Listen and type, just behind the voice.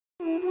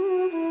So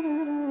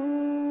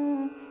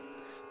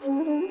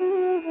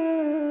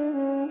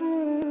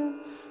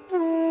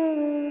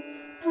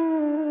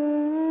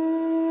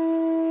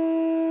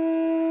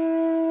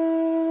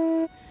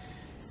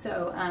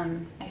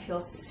I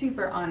feel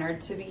super honored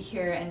to be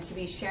here and to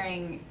be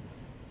sharing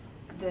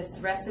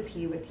this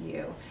recipe with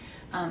you.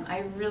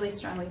 I really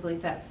strongly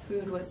believe that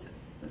food was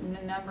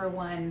the number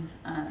one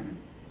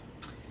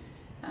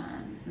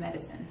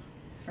medicine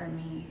for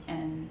me,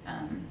 and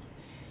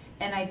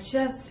I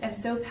just am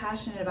so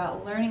passionate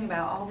about learning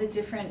about all the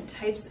different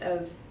types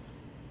of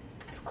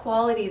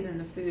qualities in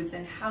the foods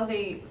and how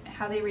they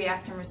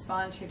react and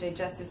respond to your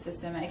digestive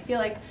system. And I feel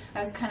like I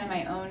was kind of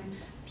my own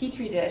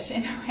petri dish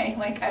in a way.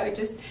 Like I would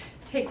just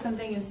take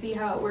something and see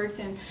how it worked,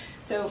 and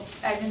so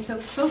I've been so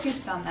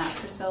focused on that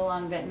for so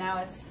long that now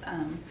it's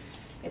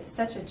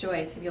such a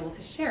joy to be able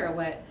to share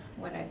what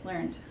I've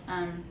learned.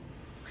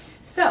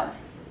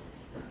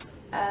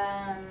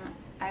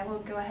 I will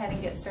go ahead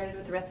and get started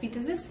with the recipe.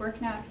 Does this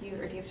work now,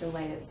 or do you have to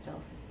light it still?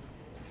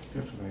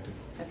 You have to light it.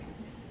 Okay.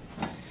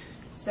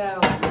 So,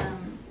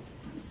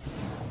 let's see.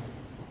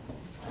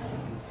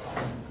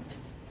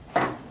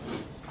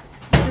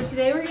 So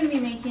today we're going to be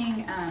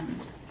making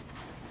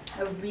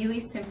a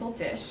really simple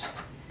dish,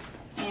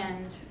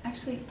 and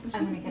actually,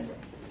 I'm going to get it.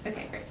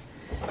 Okay, great.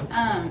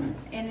 And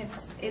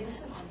it's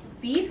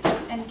beets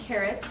and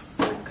carrots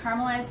with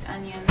caramelized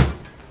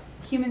onions,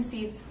 cumin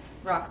seeds,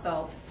 rock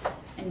salt,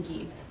 and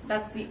ghee.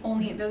 Those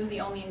are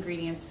the only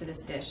ingredients for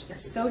this dish.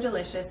 It's so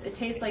delicious. It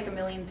tastes like a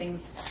million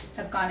things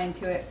have gone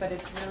into it, but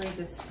it's really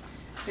just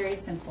very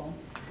simple.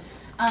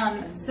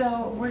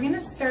 So we're going to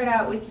start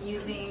out with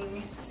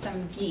using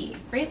some ghee.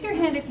 Raise your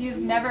hand if you've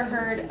never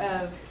heard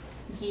of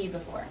ghee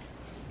before.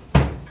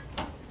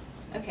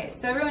 Okay,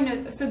 so everyone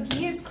knows, so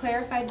ghee is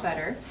clarified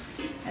butter,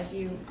 as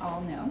you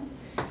all know,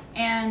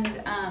 and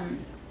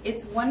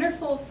it's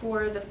wonderful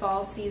for the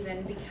fall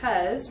season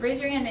because,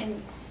 raise your hand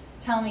and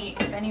tell me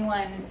if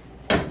anyone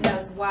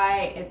knows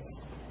why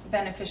it's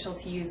beneficial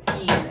to use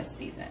ghee in this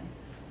season.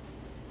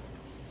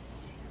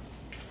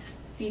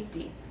 Deep.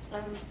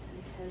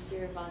 Because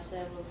your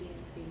vata will be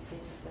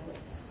increasing, so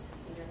it's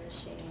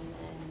nourishing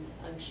and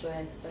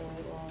unctuous, so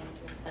it will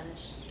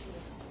replenish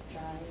what's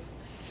dry.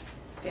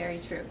 Very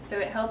true. So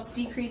it helps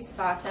decrease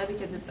vata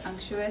because it's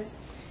unctuous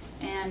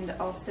and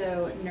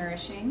also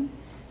nourishing.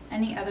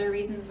 Any other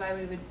reasons why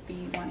we would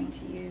be wanting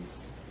to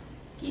use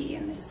ghee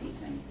in this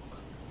season?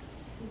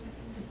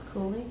 It's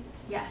cooling?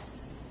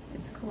 Yes,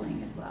 it's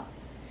cooling as well.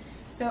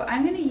 So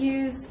I'm going to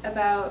use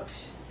about,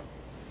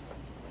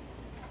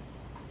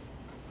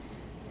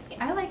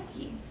 I like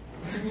ghee.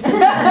 So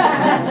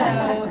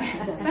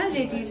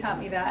Sanjay, you taught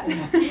me that.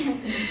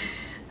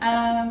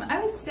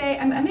 I would say,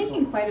 I'm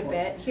making quite a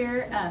bit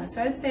here,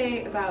 so I would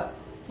say about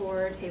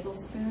 4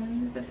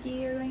 tablespoons of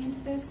ghee are going into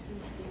this.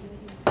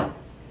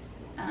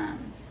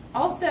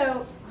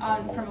 Also,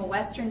 from a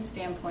Western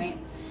standpoint,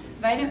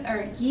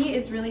 ghee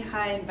is really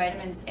high in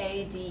vitamins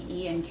A, D,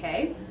 E, and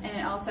K, and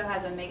it also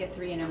has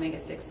omega-3 and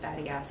omega-6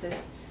 fatty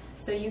acids.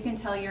 So you can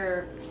tell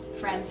your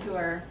friends who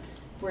are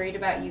worried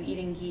about you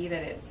eating ghee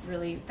that it's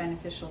really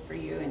beneficial for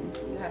you, and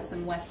you have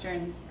some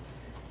Western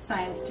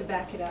science to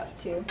back it up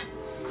too.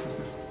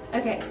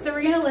 Okay, so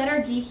we're going to let our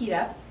ghee heat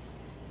up,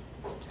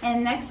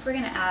 and next we're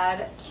going to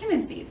add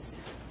cumin seeds.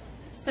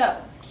 So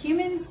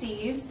cumin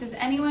seeds,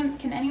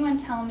 can anyone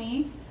tell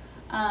me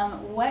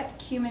what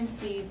cumin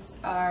seeds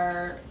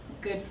are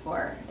good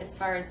for as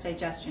far as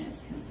digestion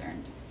is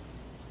concerned?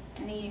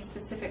 Any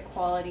specific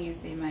qualities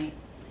they might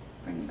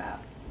bring about?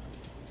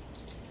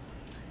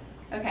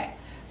 Okay,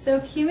 so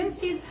cumin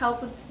seeds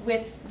help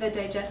with the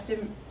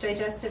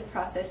digestive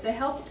process. They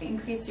help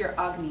increase your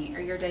agni,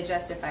 or your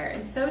digestive fire,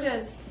 and so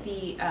does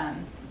the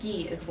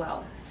ghee as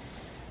well.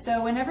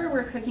 So whenever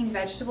we're cooking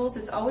vegetables,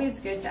 it's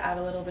always good to add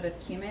a little bit of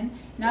cumin.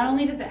 Not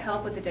only does it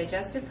help with the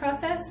digestive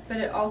process, but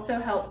it also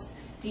helps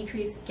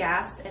decrease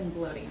gas and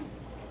bloating.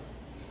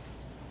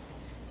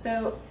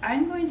 So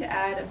I'm going to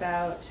add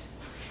about,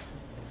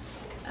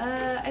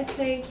 I'd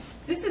say,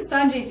 this is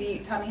Sanjay Ji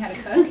taught me how to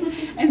cook,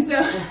 and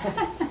so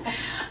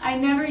I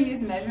never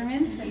use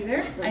measurements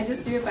either. I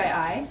just do it by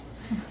eye.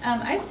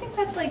 I think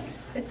that's like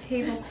a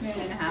tablespoon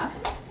and a half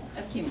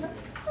of cumin.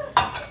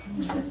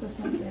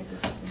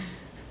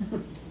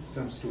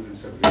 Some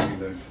students have really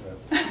learned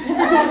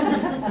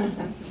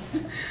that.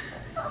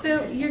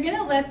 So you're going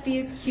to let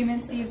these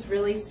cumin seeds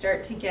really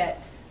start to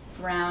get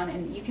brown,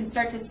 and you can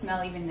start to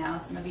smell even now.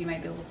 Some of you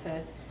might be able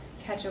to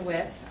catch a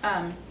whiff.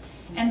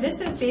 And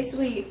this is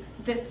basically,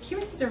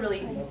 cumin seeds are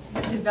really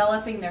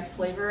developing their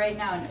flavor right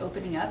now and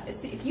opening up.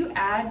 If you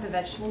add the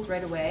vegetables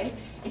right away,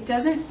 it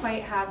doesn't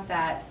quite have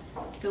that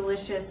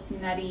delicious,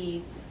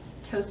 nutty,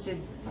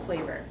 toasted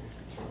flavor.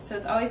 So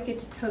it's always good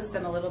to toast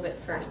them a little bit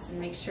first and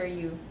make sure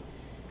you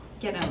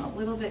get them a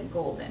little bit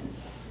golden.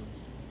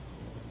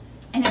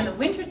 And in the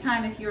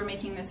wintertime, if you were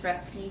making this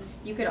recipe,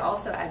 you could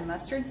also add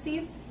mustard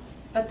seeds,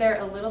 but they're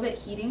a little bit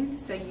heating,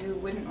 so you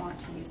wouldn't want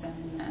to use them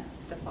in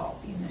the fall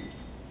season.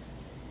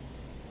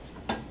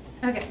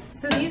 Okay,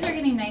 so these are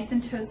getting nice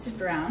and toasted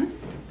brown.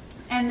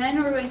 And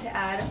then we're going to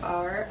add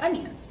our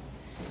onions.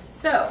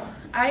 So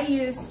I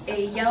used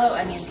a yellow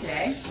onion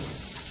today.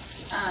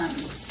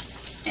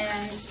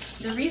 And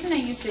the reason I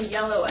used a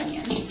yellow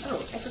onion,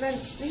 oh, I forgot,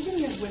 will you give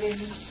me a wooden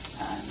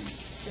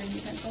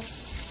utensil?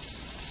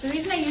 The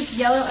reason I used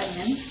yellow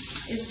onion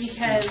is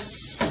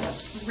because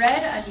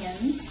red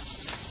onions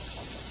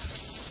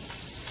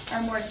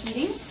are more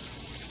heating,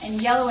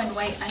 and yellow and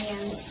white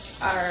onions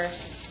are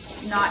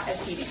not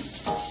as heating.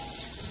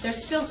 They're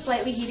still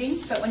slightly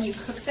heating, but when you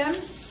cook them,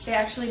 they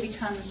actually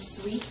become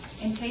sweet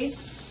in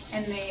taste,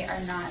 and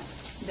they're not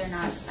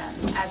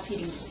as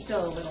heating,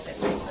 still a little bit,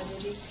 right,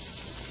 Sanjay?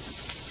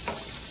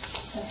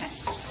 Okay.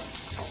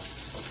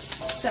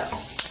 So,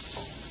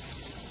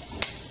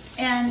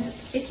 and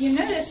if you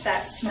notice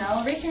that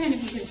smell, raise your hand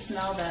if you can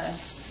smell the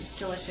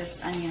delicious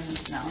onion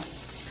smell.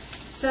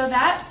 So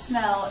that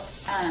smell,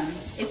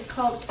 it's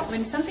called,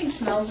 when something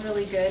smells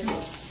really good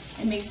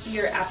and makes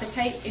your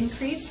appetite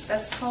increase,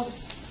 that's called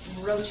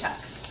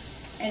rochak.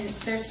 And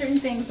there's certain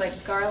things like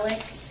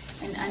garlic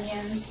and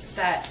onions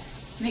that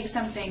make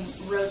something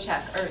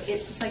rochak, or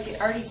it's like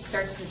it already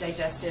starts the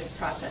digestive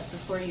process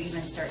before you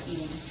even start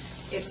eating.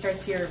 It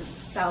starts your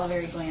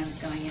salivary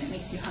glands going and it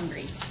makes you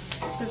hungry.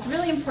 So it's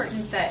really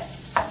important that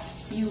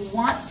you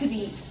want to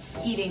be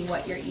eating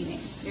what you're eating.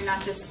 You're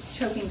not just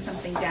choking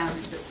something down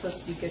because it's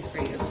supposed to be good for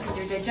you. Because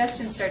your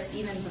digestion starts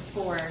even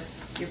before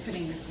you're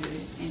putting the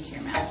food into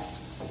your mouth.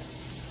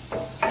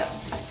 So,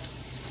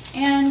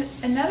 and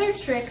another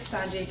trick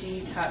Sanjay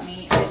Ji taught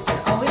me is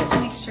to always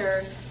make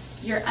sure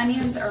your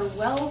onions are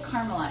well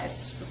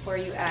caramelized before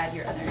you add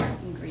your other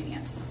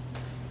ingredients.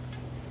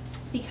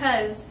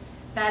 Because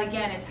that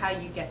again is how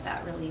you get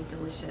that really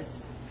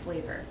delicious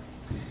flavor.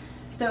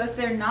 So if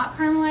they're not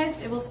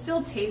caramelized, it will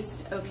still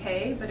taste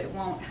okay, but it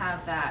won't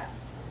have that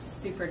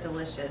super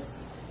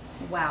delicious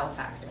wow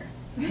factor,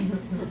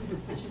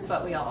 which is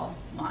what we all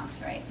want,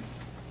 right?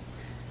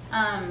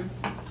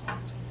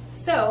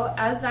 So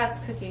as that's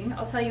cooking,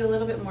 I'll tell you a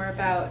little bit more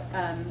about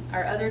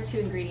our other two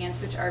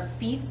ingredients, which are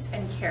beets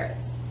and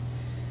carrots.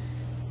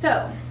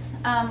 So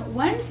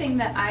one thing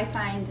that I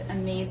find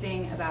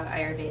amazing about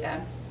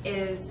Ayurveda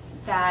is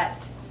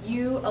that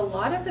a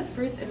lot of the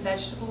fruits and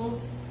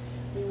vegetables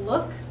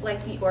look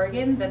like the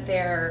organ that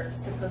they're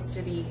supposed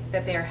to be,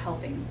 that they're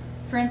helping.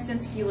 For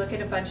instance, if you look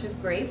at a bunch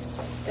of grapes,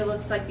 it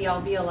looks like the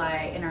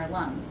alveoli in our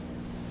lungs.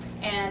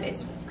 And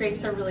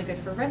grapes are really good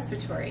for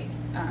respiratory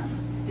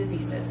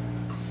diseases.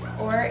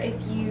 Or if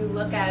you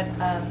look at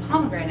a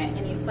pomegranate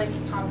and you slice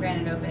the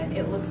pomegranate open,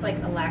 it looks like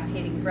a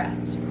lactating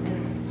breast.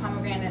 And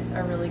pomegranates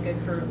are really good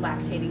for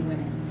lactating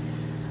women.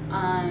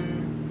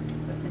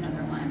 What's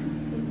another one?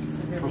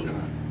 Really,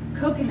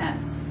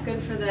 coconuts,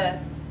 good for the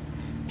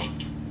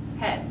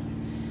head.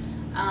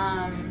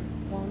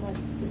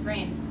 Walnuts. The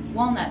brain.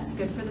 Walnuts,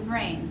 good for the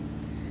brain.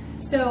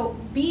 So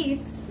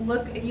beets,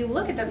 if you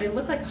look at them, they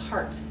look like a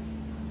heart.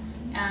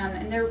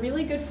 And they're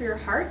really good for your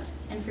heart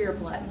and for your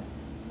blood.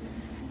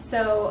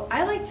 So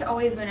I like to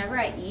always, whenever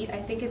I eat, I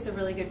think it's a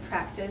really good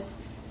practice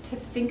to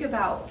think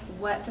about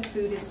what the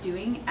food is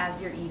doing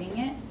as you're eating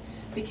it,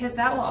 because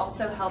that will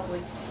also help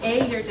with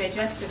A, your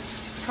digestive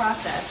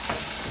process,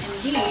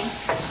 and B,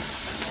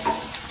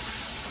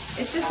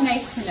 it's just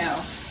nice to know.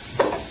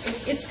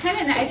 It's kind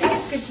of, I think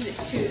it's good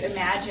to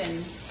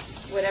imagine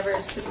whatever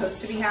is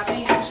supposed to be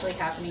happening actually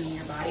happening in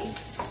your body.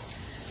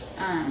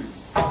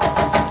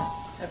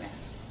 Okay.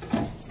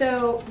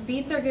 So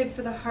beets are good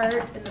for the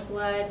heart and the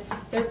blood.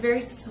 They're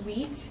very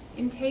sweet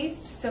in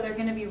taste, so they're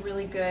going to be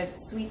really good,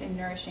 sweet and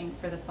nourishing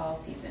for the fall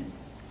season.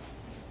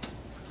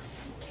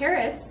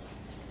 Carrots,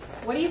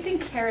 what do you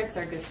think carrots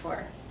are good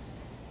for?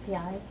 The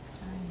eyes.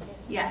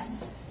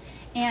 Yes.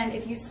 And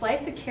if you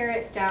slice a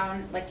carrot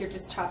down, like you're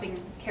just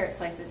chopping carrot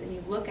slices, and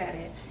you look at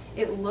it,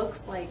 it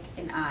looks like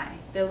an eye.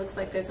 It looks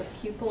like there's a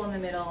pupil in the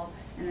middle,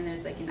 and then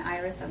there's like an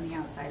iris on the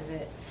outside of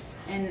it.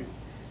 And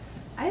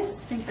I just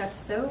think that's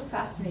so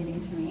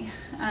fascinating to me.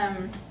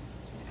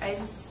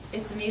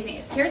 It's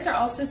amazing. Carrots are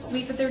also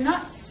sweet, but they're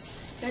not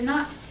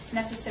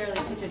necessarily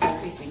pitta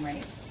decreasing,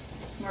 right?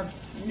 More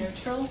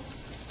neutral.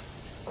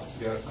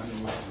 They are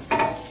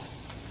unemotional.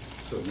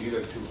 So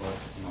neither too hot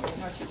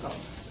Nor too cold.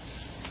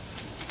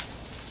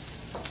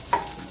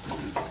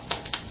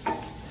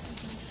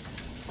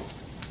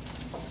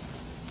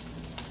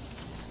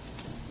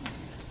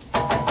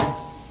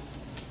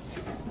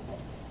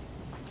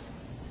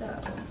 So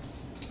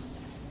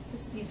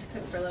this needs to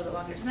cook for a little bit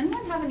longer. Does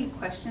anyone have any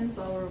questions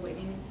while we're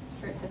waiting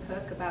for it to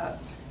cook about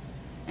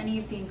any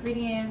of the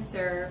ingredients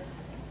or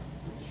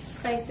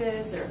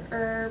spices or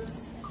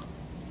herbs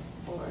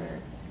or?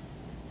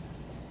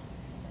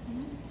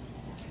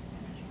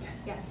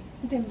 Yes.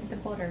 The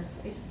butter,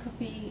 it could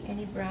be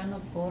any brand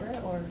of butter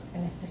or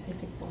a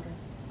specific butter.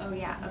 Oh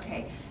yeah,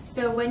 okay.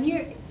 So when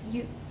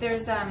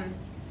there's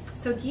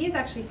so ghee is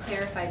actually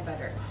clarified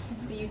butter.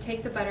 So you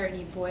take the butter and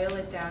you boil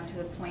it down to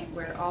the point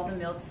where all the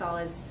milk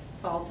solids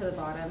fall to the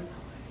bottom,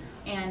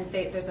 and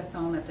there's a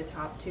foam at the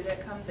top too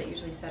that comes that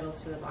usually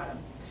settles to the bottom.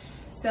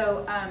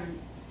 So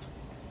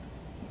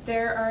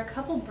there are a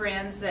couple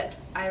brands that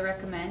I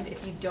recommend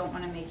if you don't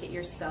want to make it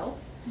yourself.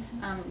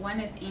 One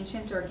is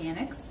Ancient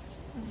Organics.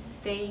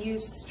 They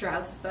use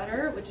Strauss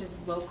butter, which is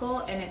local,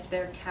 and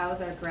their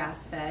cows are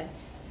grass-fed.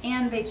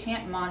 And they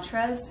chant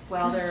mantras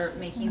while they're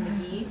making the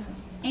ghee,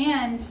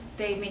 and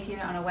they make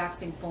it on a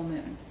waxing full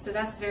moon. So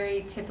that's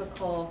very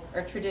typical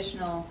or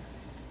traditional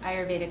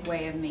Ayurvedic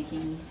way of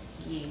making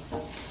ghee.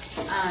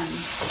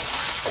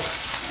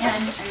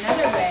 And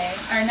another way,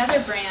 or another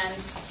brand,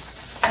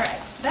 all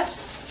right,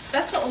 that's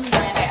the only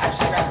brand I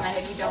actually recommend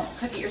if you don't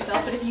cook it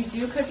yourself. But if you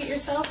do cook it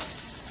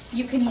yourself,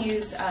 you can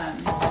use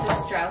the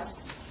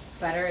Strauss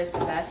butter is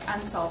the best,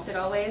 unsalted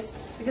always,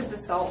 because the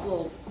salt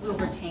will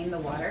retain the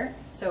water,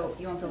 so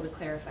you won't be able to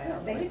clarify it all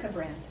the way. Vedika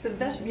brand. The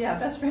best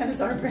brand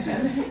is our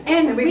brand.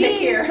 And we we make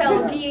here.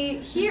 sell ghee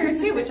here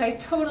too, which I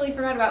totally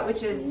forgot about,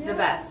 which is the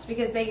best,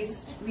 because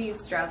we use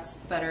Strauss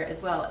butter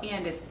as well,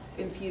 and it's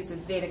infused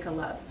with Vedika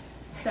love.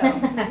 So,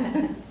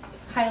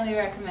 highly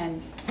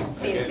recommend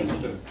Vedika Again, ghee.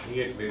 the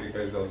ghee at Vedika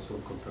is also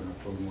cooked on a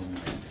full moon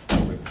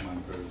with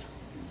mantras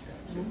and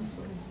chants.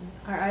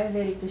 So, Are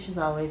Ayurvedic dishes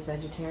always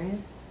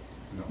vegetarian?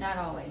 no. Not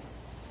always.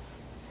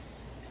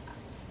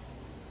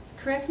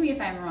 Correct me if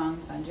I'm wrong,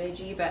 Sanjay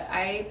Ji, but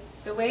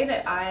the way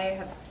that I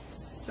have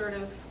sort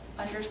of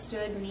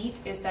understood meat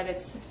is that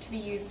it's to be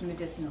used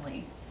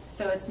medicinally.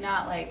 So it's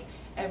not like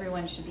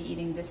everyone should be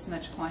eating this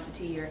much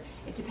quantity, or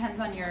it depends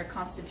on your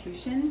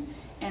constitution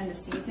and the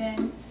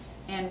season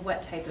and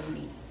what type of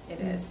meat it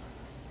is.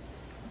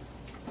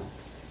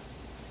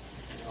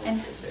 And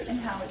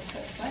how it's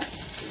cooked. What?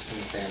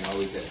 I'm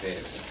always at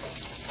Vedika.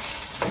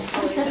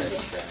 Always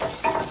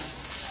vegetarian.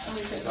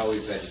 It's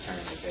always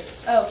vegetarian at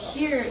Vedika. Oh,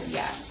 here,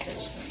 yeah, it's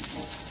vegetarian.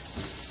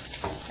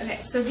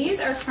 Okay, so these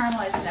are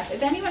caramelized enough.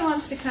 If anyone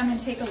wants to come and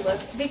take a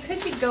look, they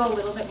could go a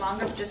little bit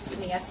longer, just in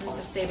the essence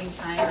of saving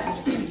time. I'm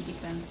just going to keep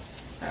them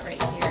about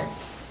right here.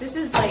 This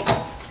is like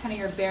kind of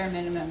your bare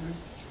minimum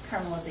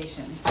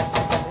caramelization.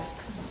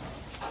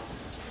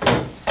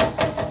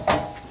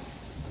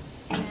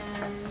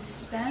 And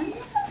then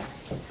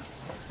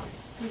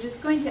we're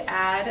just going to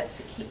add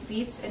the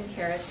beets and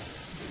carrots.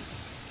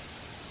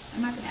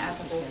 I'm not going to add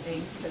the whole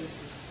thing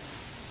because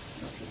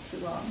it'll take too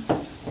long.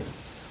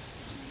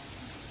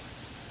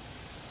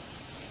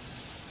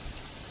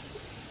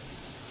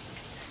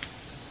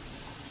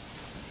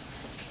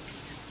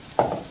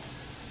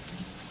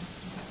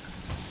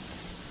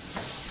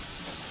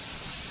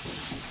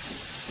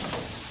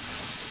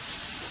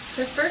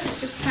 So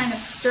first, just kind of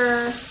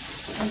stir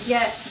and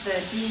get the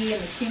ghee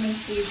and the cumin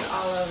seeds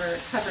all over,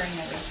 covering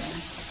everything.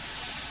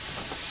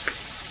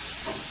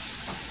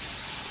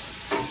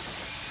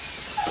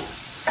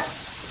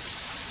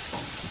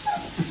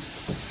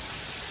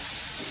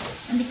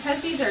 And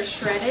because these are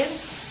shredded,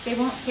 they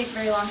won't take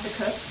very long to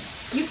cook.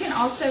 You can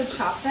also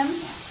chop them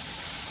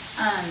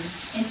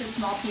into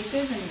small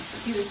pieces and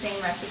do the same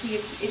recipe.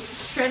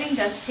 Shredding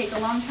does take a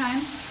long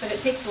time, but it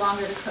takes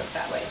longer to cook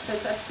that way. So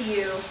it's up to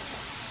you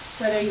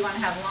whether you want to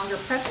have longer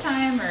prep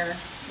time or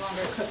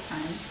longer cook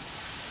time.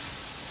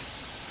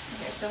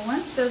 Okay, so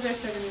once those are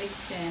sort of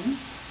mixed in,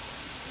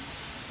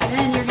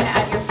 then you're going to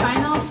add your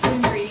final two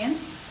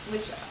ingredients,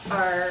 which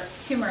are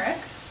turmeric,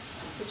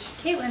 which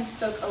Caitlin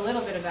spoke a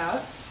little bit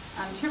about.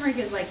 Turmeric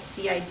is like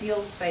the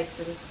ideal spice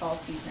for this fall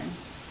season.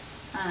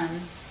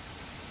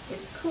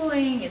 It's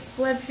cooling, it's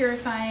blood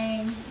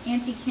purifying,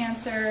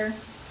 anti-cancer,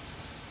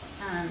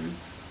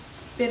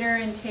 bitter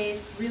in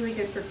taste, really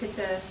good for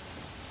pitta,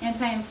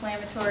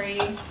 anti-inflammatory,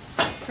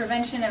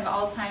 prevention of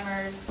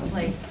Alzheimer's,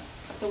 like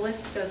the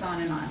list goes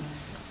on and on.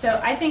 So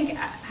I think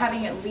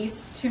having at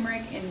least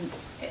turmeric in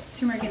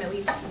at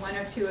least one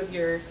or two of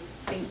your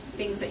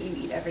things that you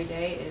eat every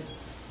day is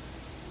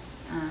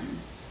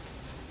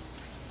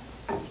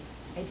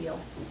ideal.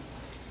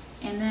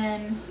 And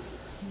then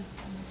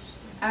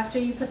after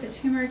you put the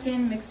turmeric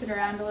in, mix it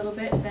around a little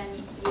bit,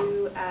 then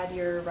you add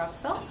your rock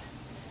salt.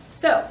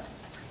 So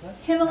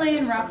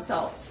Himalayan rock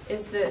salt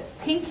is the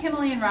pink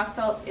Himalayan rock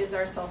salt is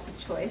our salt of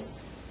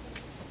choice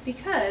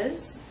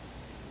because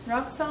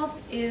rock salt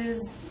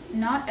is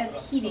not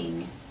as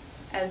heating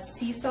as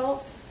sea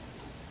salt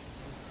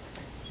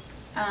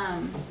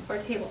or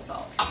table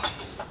salt.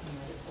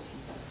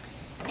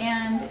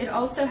 And it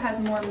also has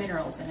more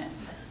minerals in it.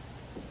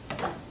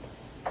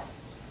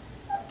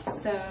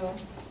 So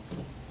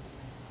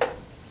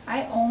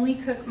I only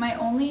cook, my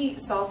only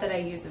salt that I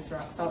use is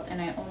rock salt,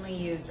 and I only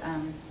use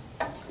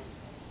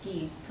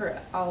ghee for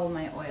all of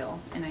my oil,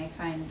 and I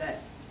find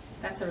that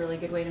that's a really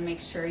good way to make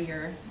sure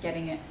you're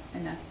getting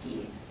enough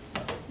ghee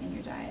in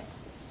your diet.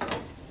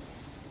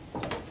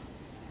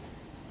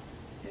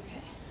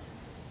 Okay.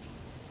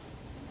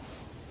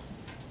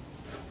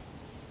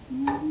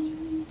 And a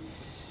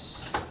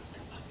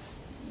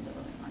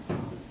little bit more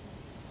salt.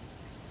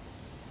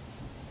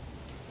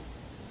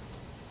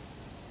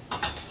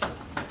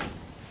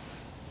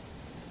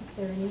 Is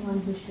there anyone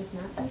who should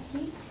not eat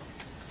ghee?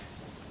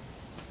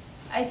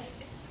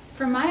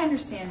 From my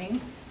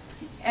understanding,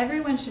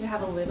 everyone should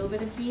have a little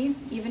bit of ghee,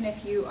 even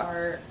if you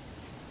are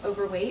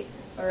overweight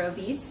or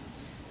obese.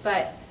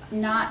 But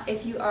not,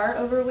 if you are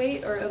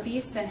overweight or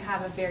obese, then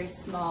have a very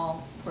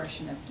small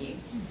portion of ghee.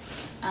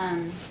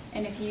 And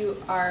if you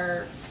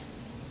are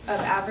of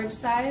average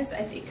size,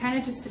 it kind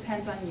of just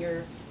depends on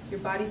your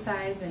body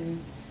size and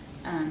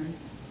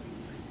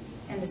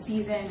the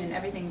season and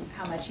everything,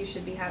 how much you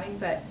should be having.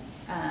 But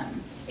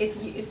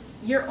if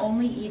you're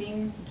only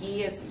eating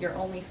ghee as your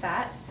only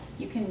fat,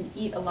 you can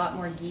eat a lot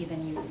more ghee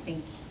than you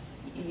think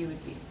you would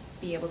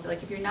be able to.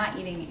 Like if you're not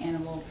eating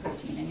animal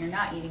protein and you're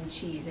not eating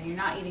cheese and you're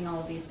not eating all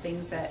of these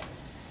things that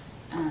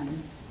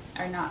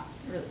are not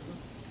really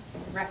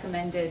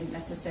recommended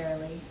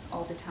necessarily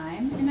all the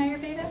time in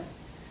Ayurveda,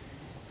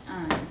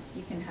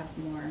 you can have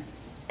more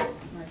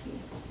ghee.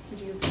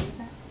 Would you agree with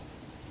that?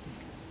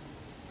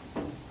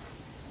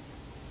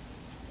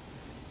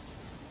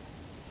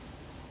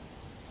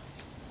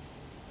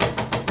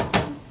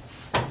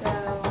 So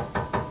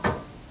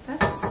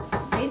that's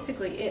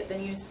basically it.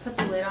 Then you just put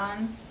the lid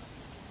on,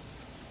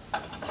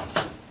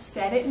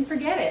 set it and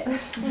forget it.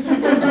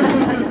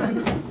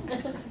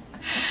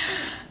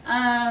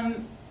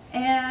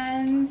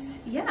 And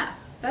yeah,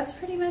 that's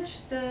pretty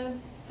much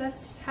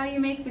that's how you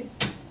make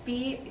the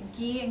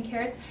ghee and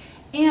carrots.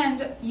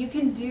 And you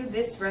can do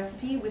this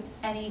recipe with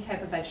any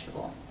type of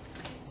vegetable.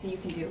 So you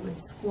can do it with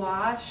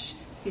squash,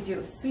 you could do it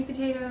with sweet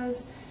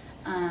potatoes,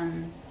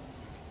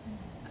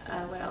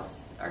 what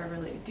else are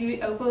related? Do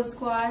opo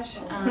squash.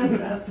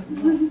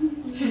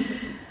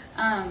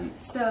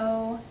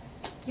 So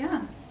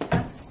yeah,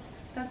 that's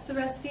the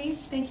recipe.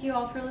 Thank you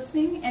all for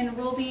listening, and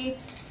we'll be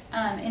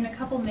in a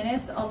couple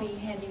minutes I'll be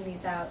handing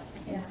these out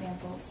in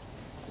samples.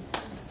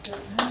 So,